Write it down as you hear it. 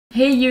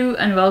Hey you,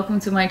 and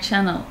welcome to my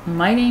channel.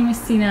 My name is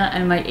Tina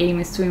and my aim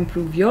is to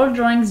improve your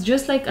drawings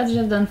just like others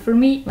have done for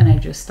me when I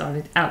just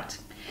started out.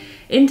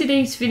 In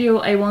today's video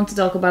I want to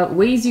talk about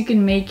ways you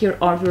can make your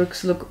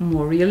artworks look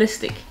more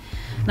realistic.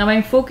 Now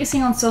I'm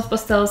focusing on soft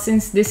pastel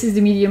since this is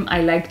the medium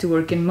I like to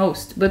work in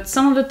most, but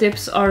some of the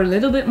tips are a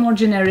little bit more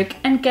generic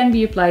and can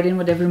be applied in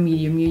whatever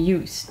medium you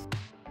use.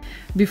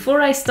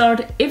 Before I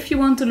start, if you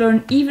want to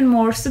learn even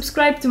more,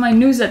 subscribe to my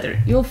newsletter.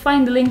 You'll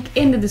find the link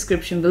in the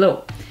description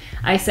below.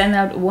 I send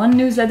out one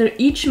newsletter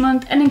each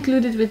month, and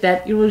included with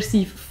that you'll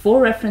receive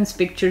 4 reference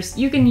pictures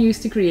you can use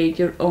to create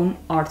your own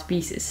art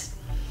pieces.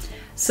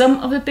 Some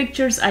of the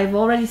pictures I've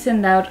already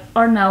sent out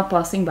are now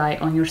passing by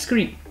on your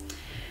screen.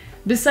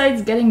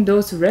 Besides getting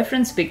those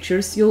reference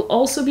pictures, you'll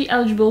also be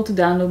eligible to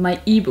download my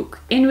ebook,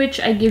 in which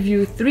I give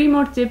you 3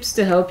 more tips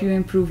to help you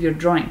improve your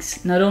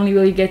drawings. Not only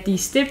will you get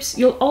these tips,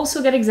 you'll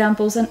also get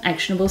examples and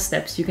actionable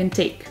steps you can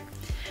take.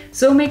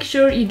 So make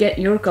sure you get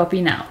your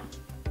copy now.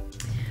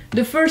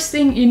 The first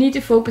thing you need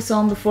to focus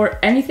on before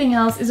anything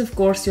else is of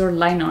course your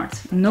line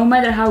art. No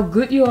matter how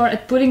good you are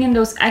at putting in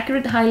those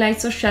accurate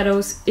highlights or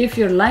shadows, if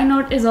your line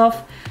art is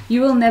off,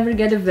 you will never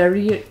get a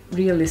very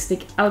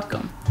realistic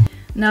outcome.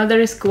 Now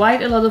there is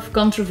quite a lot of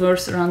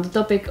controversy around the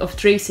topic of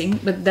tracing,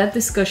 but that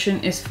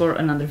discussion is for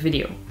another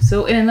video.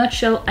 So in a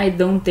nutshell, I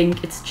don't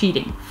think it's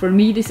cheating. For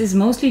me, this is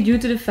mostly due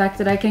to the fact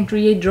that I can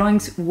create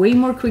drawings way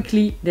more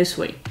quickly this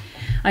way.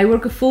 I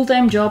work a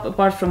full-time job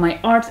apart from my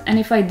art, and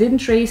if I didn't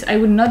trace, I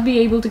would not be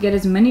able to get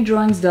as many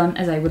drawings done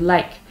as I would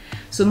like.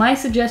 So my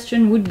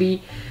suggestion would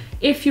be,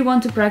 if you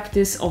want to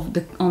practice on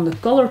the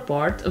color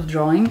part of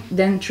drawing,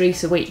 then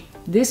trace away.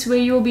 This way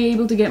you will be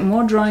able to get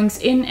more drawings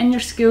in, and your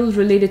skills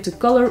related to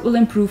color will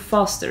improve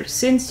faster,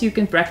 since you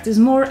can practice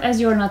more as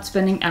you are not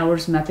spending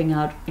hours mapping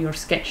out your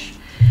sketch.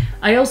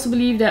 I also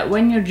believe that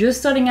when you're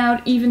just starting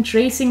out, even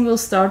tracing will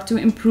start to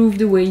improve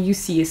the way you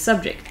see a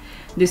subject.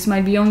 This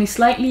might be only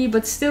slightly,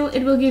 but still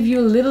it will give you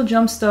a little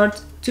jump start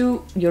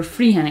to your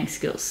freehanding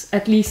skills.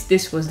 At least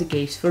this was the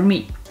case for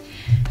me.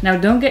 Now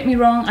don't get me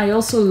wrong, I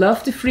also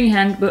love to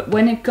freehand, but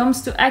when it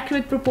comes to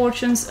accurate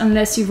proportions,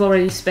 unless you've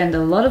already spent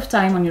a lot of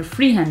time on your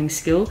freehanding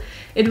skill,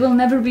 it will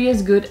never be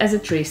as good as a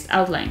traced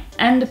outline.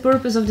 And the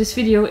purpose of this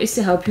video is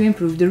to help you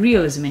improve the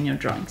realism in your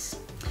drawings.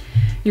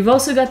 You've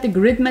also got the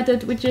grid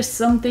method, which is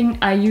something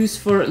I use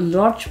for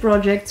large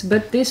projects,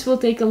 but this will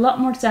take a lot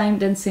more time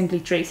than simply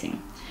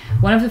tracing.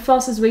 One of the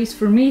fastest ways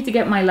for me to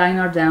get my line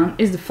art down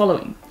is the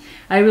following.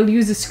 I will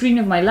use the screen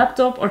of my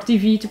laptop or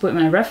TV to put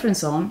my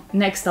reference on.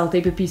 Next I'll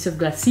tape a piece of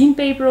glassine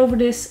paper over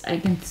this. I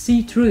can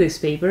see through this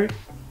paper.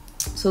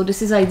 So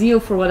this is ideal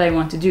for what I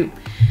want to do.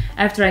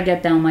 After I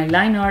get down my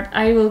line art,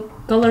 I will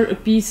color a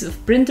piece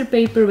of printer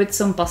paper with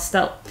some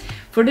pastel.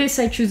 For this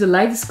I choose the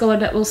lightest color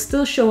that will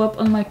still show up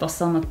on my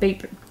pastel matte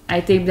paper. I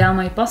tape down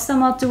my pastel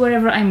matte to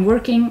wherever I'm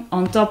working.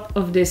 On top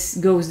of this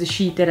goes the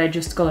sheet that I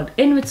just colored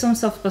in with some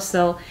soft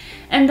pastel,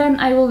 and then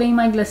I will lay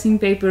my glassine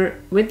paper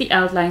with the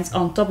outlines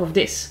on top of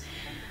this.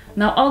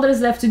 Now all that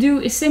is left to do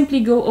is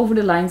simply go over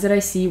the lines that I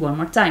see one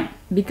more time.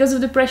 Because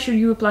of the pressure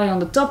you apply on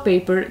the top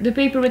paper, the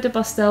paper with the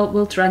pastel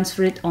will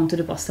transfer it onto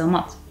the pastel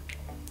matte.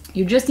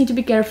 You just need to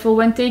be careful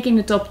when taking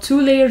the top 2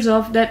 layers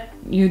off that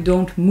you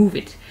don't move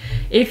it.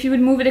 If you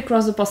would move it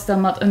across the pastel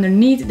matte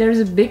underneath, there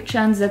is a big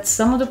chance that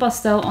some of the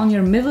pastel on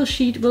your middle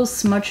sheet will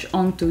smudge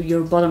onto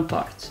your bottom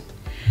part.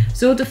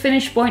 So to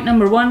finish point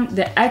number 1,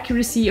 the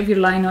accuracy of your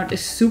line art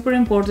is super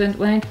important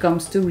when it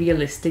comes to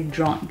realistic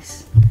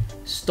drawings.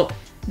 Stop.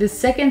 The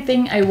second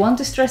thing I want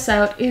to stress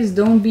out is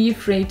don't be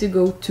afraid to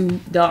go too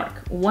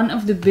dark. One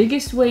of the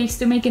biggest ways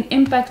to make an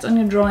impact on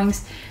your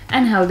drawings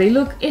and how they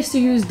look is to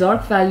use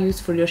dark values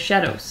for your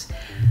shadows.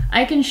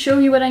 I can show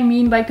you what I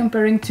mean by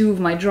comparing 2 of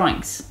my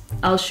drawings.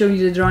 I'll show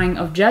you the drawing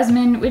of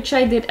Jasmine, which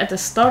I did at the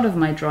start of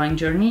my drawing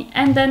journey,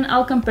 and then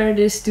I'll compare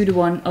this to the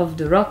one of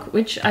the rock,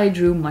 which I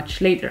drew much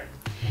later.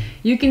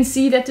 You can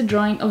see that the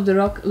drawing of the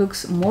rock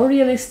looks more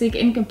realistic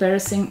in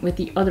comparison with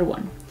the other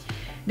one.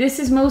 This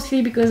is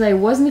mostly because I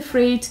wasn't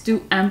afraid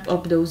to amp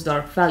up those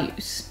dark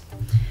values.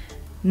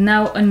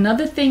 Now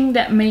another thing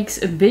that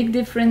makes a big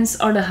difference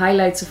are the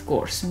highlights, of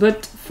course,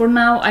 but for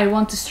now I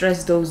want to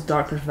stress those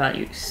darker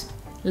values.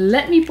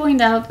 Let me point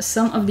out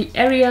some of the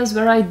areas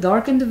where I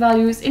darkened the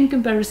values in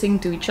comparison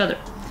to each other.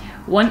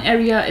 One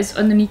area is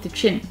underneath the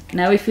chin.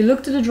 Now if you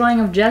look to the drawing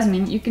of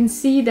Jasmine, you can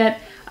see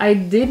that I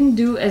didn't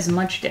do as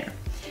much there.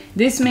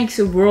 This makes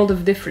a world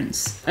of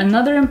difference.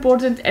 Another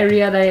important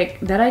area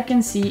that I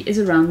can see is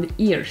around the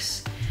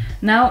ears.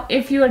 Now,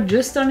 if you are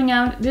just starting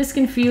out, this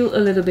can feel a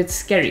little bit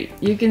scary.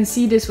 You can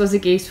see this was the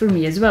case for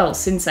me as well,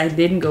 since I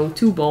didn't go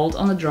too bold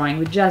on the drawing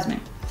with Jasmine.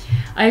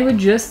 I would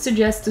just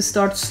suggest to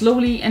start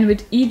slowly, and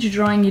with each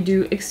drawing you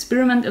do,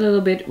 experiment a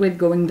little bit with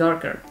going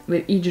darker.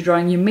 With each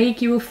drawing you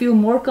make, you will feel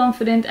more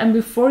confident, and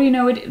before you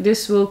know it,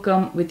 this will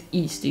come with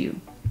ease to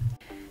you.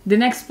 The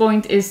next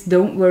point is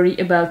don't worry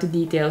about the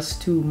details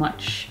too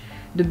much.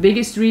 The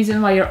biggest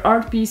reason why your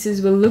art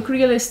pieces will look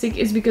realistic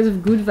is because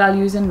of good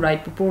values and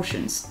right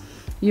proportions.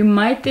 You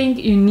might think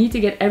you need to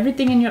get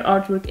everything in your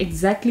artwork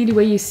exactly the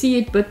way you see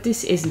it, but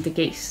this isn't the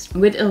case.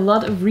 With a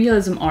lot of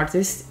realism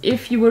artists,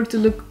 if you were to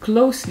look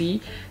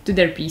closely to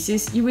their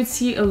pieces, you would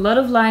see a lot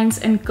of lines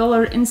and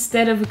color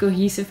instead of a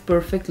cohesive,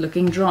 perfect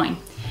looking drawing.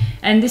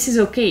 And this is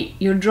okay.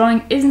 Your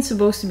drawing isn't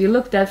supposed to be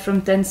looked at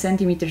from 10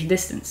 centimeters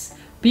distance.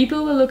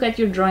 People will look at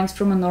your drawings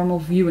from a normal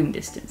viewing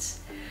distance.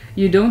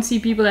 You don't see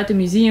people at the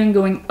museum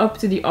going up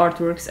to the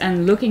artworks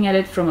and looking at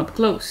it from up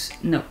close.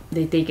 No,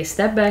 they take a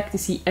step back to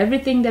see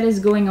everything that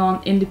is going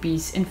on in the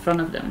piece in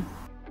front of them.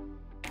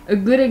 A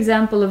good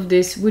example of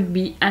this would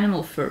be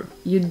animal fur.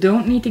 You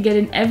don't need to get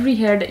in every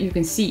hair that you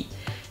can see.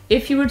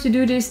 If you were to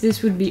do this,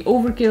 this would be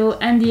overkill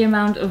and the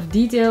amount of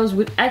details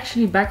would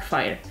actually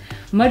backfire.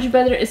 Much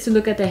better is to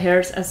look at the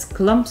hairs as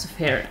clumps of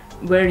hair,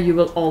 where you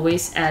will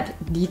always add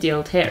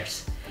detailed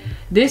hairs.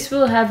 This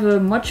will have a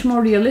much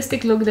more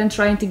realistic look than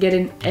trying to get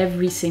in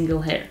every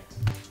single hair.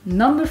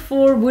 Number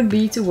 4 would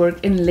be to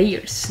work in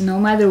layers. No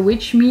matter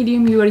which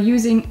medium you are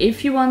using,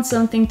 if you want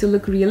something to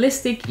look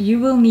realistic, you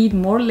will need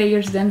more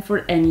layers than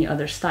for any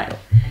other style.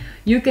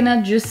 You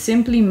cannot just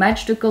simply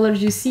match the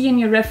colors you see in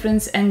your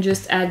reference and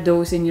just add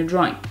those in your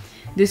drawing.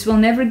 This will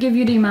never give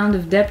you the amount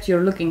of depth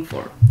you're looking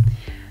for.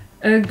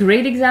 A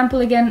great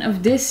example again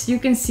of this you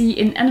can see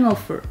in animal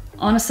fur.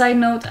 On a side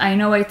note, I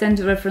know I tend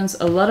to reference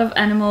a lot of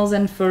animals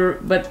and fur,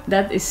 but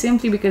that is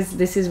simply because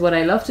this is what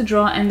I love to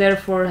draw and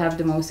therefore have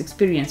the most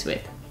experience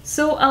with.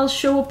 So I'll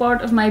show a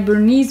part of my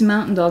Bernese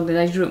mountain dog that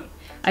I drew.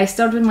 I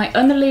start with my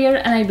underlayer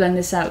and I blend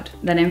this out.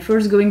 Then I'm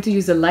first going to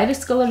use the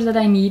lightest colors that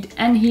I need,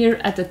 and here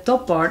at the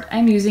top part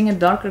I'm using a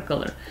darker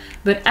color.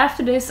 But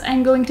after this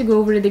I'm going to go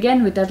over it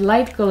again with that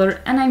light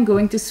color, and I'm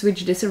going to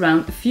switch this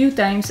around a few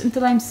times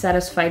until I'm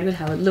satisfied with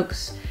how it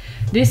looks.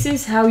 This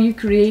is how you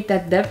create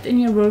that depth in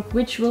your work,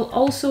 which will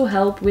also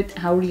help with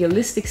how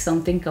realistic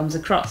something comes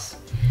across.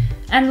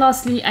 And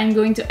lastly, I'm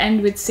going to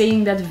end with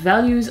saying that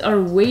values are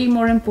way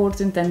more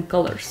important than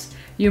colors.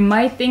 You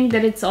might think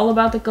that it's all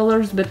about the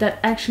colors, but that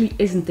actually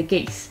isn't the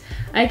case.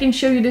 I can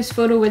show you this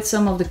photo with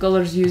some of the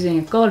colors using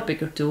a color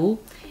picker tool.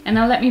 And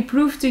now let me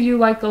prove to you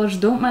why colors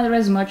don't matter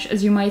as much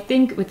as you might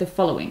think with the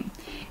following.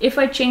 If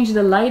I change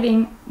the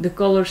lighting, the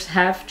colors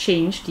have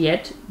changed,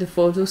 yet the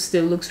photo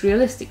still looks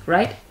realistic,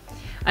 right?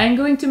 I'm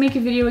going to make a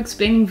video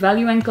explaining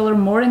value and color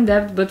more in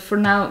depth, but for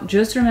now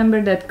just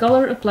remember that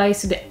color applies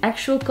to the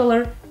actual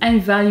color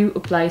and value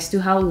applies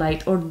to how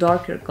light or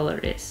dark your color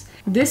is.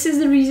 This is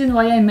the reason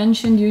why I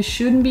mentioned you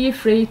shouldn't be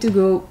afraid to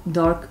go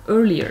dark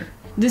earlier.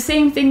 The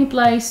same thing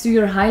applies to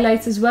your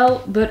highlights as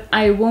well, but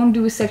I won't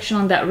do a section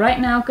on that right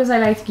now because I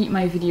like to keep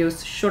my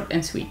videos short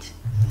and sweet.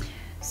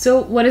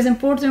 So what is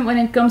important when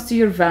it comes to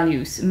your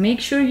values? Make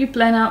sure you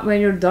plan out where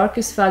your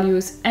darkest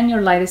values and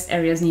your lightest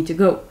areas need to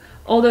go.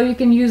 Although you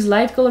can use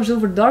light colors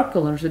over dark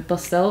colors with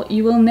pastel,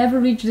 you will never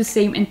reach the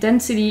same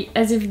intensity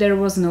as if there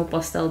was no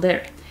pastel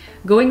there.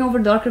 Going over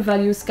darker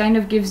values kind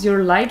of gives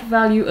your light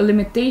value a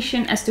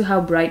limitation as to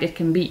how bright it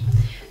can be.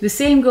 The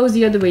same goes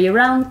the other way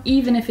around,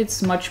 even if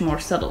it's much more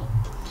subtle.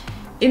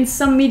 In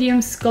some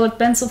mediums, colored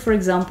pencil for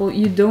example,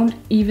 you don't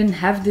even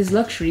have this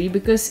luxury,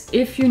 because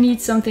if you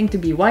need something to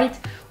be white,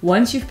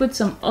 once you've put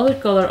some other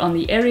color on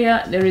the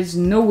area, there is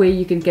no way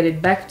you can get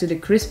it back to the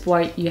crisp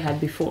white you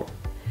had before.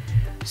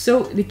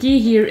 So the key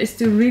here is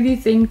to really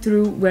think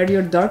through where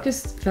your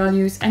darkest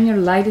values and your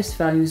lightest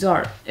values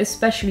are,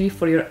 especially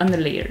for your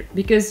underlayer,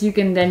 because you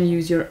can then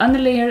use your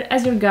underlayer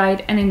as your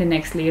guide, and in the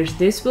next layers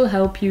this will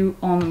help you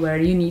on where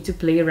you need to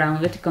play around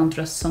with the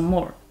contrast some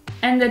more.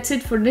 And that's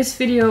it for this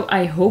video.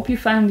 I hope you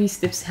found these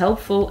tips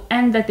helpful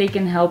and that they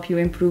can help you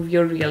improve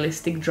your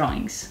realistic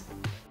drawings.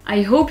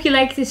 I hope you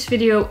liked this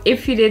video.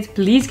 If you did,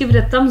 please give it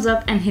a thumbs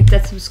up and hit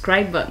that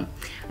subscribe button.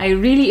 I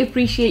really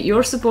appreciate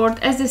your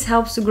support, as this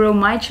helps to grow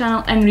my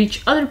channel and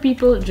reach other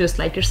people just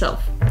like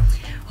yourself.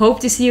 Hope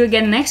to see you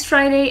again next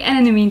Friday, and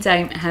in the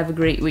meantime, have a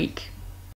great week.